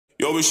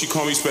Yo, bitch, she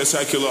call me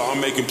spectacular.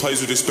 I'm making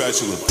plays with this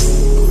spatula.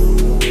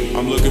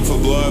 I'm looking for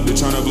blood,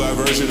 bitch, on a black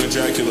version of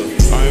Dracula.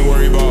 I ain't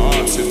worried about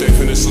ops. If they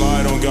finna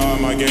slide on God,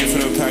 my game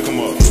finna pack them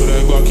up. So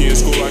that Glocky in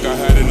school like I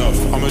had enough.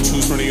 I'ma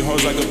choose from these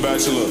hoes like a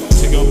bachelor.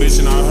 Take your bitch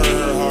and I hurt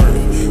her heart.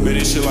 Man,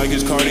 this shit like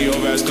it's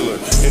cardiovascular.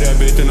 Hit that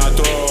bitch, then I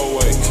throw her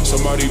away.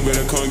 Somebody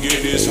better come get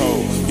this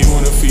hoe. He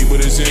wanna feed,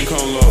 but his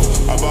income low.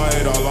 I buy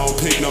it all, I don't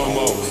pick no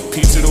more.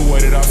 Pizza the way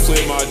that I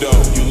flip my dough.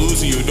 You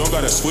losing, you don't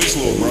gotta switch,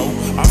 little bro.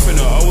 I'm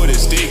finna owe it and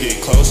still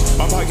get close.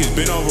 My pockets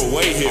been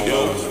overweight here,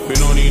 bro.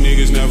 Been on these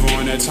niggas, never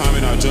on that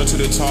timing. I jump to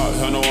the top,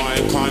 hell no, I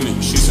ain't climbing.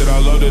 She said I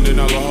loved her, then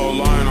I the whole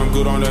line. I'm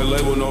good on that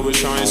label, no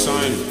bitch, I ain't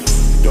signing.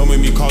 Don't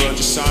make me call her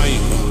just sign.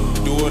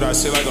 Do what I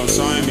say like I'm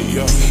Simon,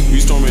 yeah. We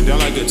storming down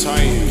like a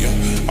titan,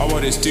 yeah. I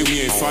want it still,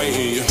 we ain't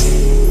fighting, yeah.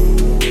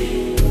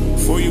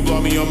 Before you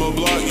block me, I'ma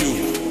block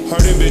you.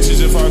 Hurting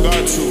bitches if I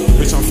got to.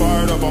 Bitch, I'm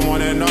fired up, I'm on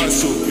that not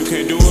suit. You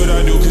can't do what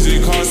I do cause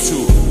it costs to.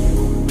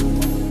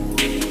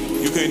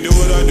 You can't do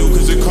what I do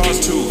cause it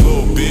costs to,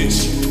 little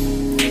bitch.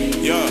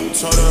 Yeah,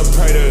 told her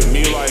pray to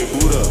me like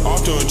Buddha.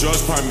 Off doing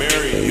drugs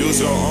primary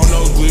user. On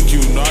no glick,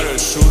 you not a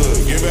shooter.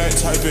 Get back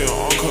typing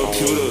on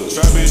computers.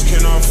 That bitch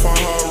cannot find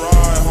her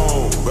ride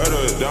home.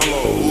 Better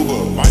download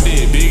Uber. My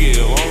dick big,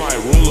 it long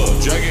like ruler.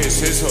 Dragon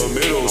since her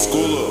middle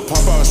schooler.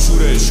 Pop out,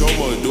 shoot at show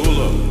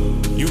medulla.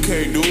 You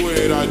can't do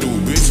it, I do,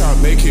 bitch, I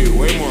make it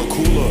way more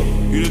cooler.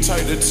 You the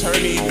type to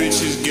turn these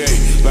bitches gay,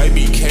 like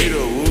BK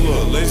the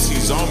ruler.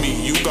 Lacy's on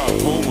me, you got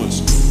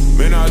Pumas.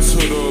 Man, I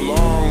took the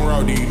long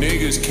route, these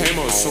niggas came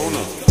up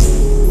sooner.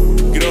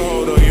 Get a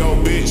hold of your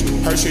bitch,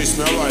 her shit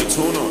smell like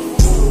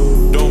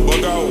tuna. Don't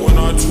bug out when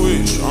I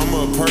twitch, I'm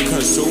a per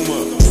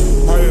consumer.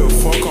 How the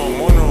fuck I'm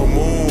on the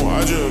moon,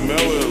 I just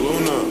met with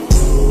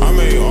Luna. I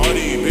made all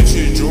these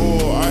bitches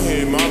drool, I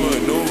hit my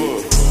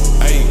maneuver.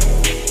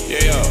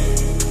 Ayy, yeah.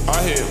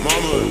 I hit my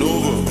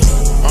maneuver.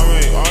 I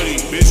made all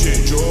these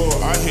bitches drool.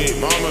 I hit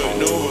my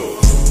maneuver.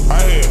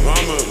 I hit my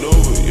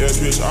maneuver.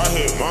 Yes, bitch, I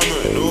hit my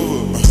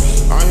maneuver.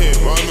 I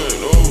hit my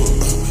maneuver.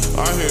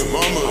 I hit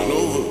my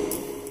maneuver.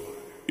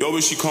 Yo,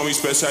 bitch, she call me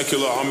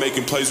spectacular. I'm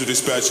making plays with this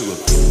spatula.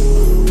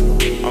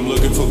 I'm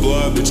looking for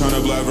blood, bitch, on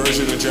a black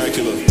version of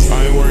Dracula.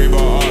 I ain't worried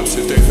about ops.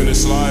 If they finna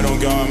slide on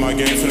God, my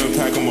game finna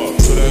pack them up.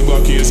 So that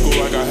Glocky in school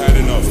like I had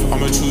enough.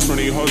 I'ma choose from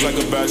these hoes like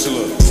a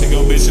bachelor. Take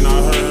your bitch and I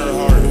hurt her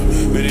heart.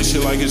 Man, this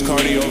shit like it's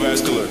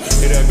cardiovascular.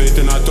 Hit that bitch,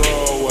 then I throw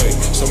her away.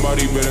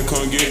 Somebody better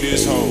come get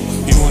this hoe.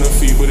 He wanna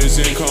feed, but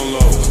his income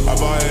low. I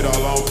buy it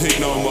all, I don't pick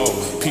no more.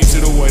 Pizza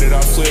the way that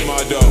I flip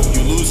my dough.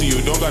 You losing, you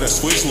don't gotta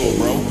switch, little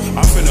bro.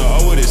 I'm finna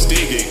owe it and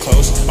still get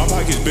close. My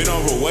pockets been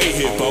overweight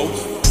here,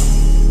 bro.